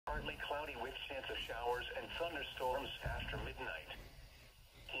partly cloudy with chance of showers and thunderstorms after midnight.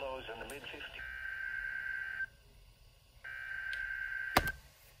 Lows in the mid-50s.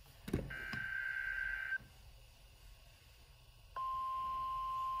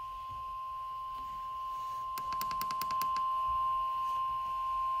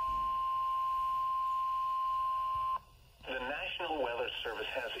 The National Weather Service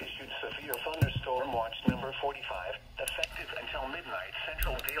has issued severe thunderstorm watch number 45, effective until midnight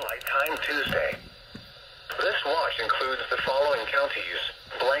Central Daylight Time Tuesday. This watch includes the following counties: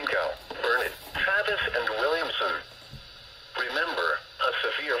 Blanco, Burnett, Travis, and Williamson. Remember, a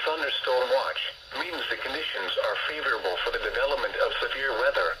severe thunderstorm watch means the conditions are favorable for the development of severe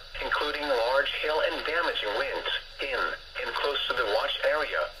weather, including large hail and damaging winds in and close to the watch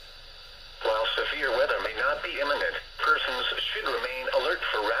area. While severe weather may not be imminent, persons should remain alert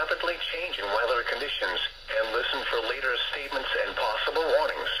for rapidly changing weather conditions and listen for later statements and possible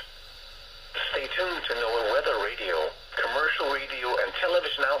warnings. Stay tuned to NOAA weather radio, commercial radio and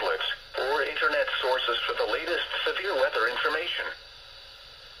television outlets, or internet sources for the latest severe weather information.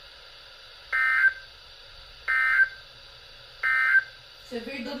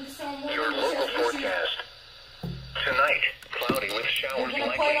 Your local forecast. Tonight, cloudy with showers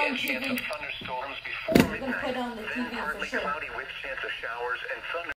likely and chance of thunderstorms before midnight. Then partly cloudy with chance of showers and thunder.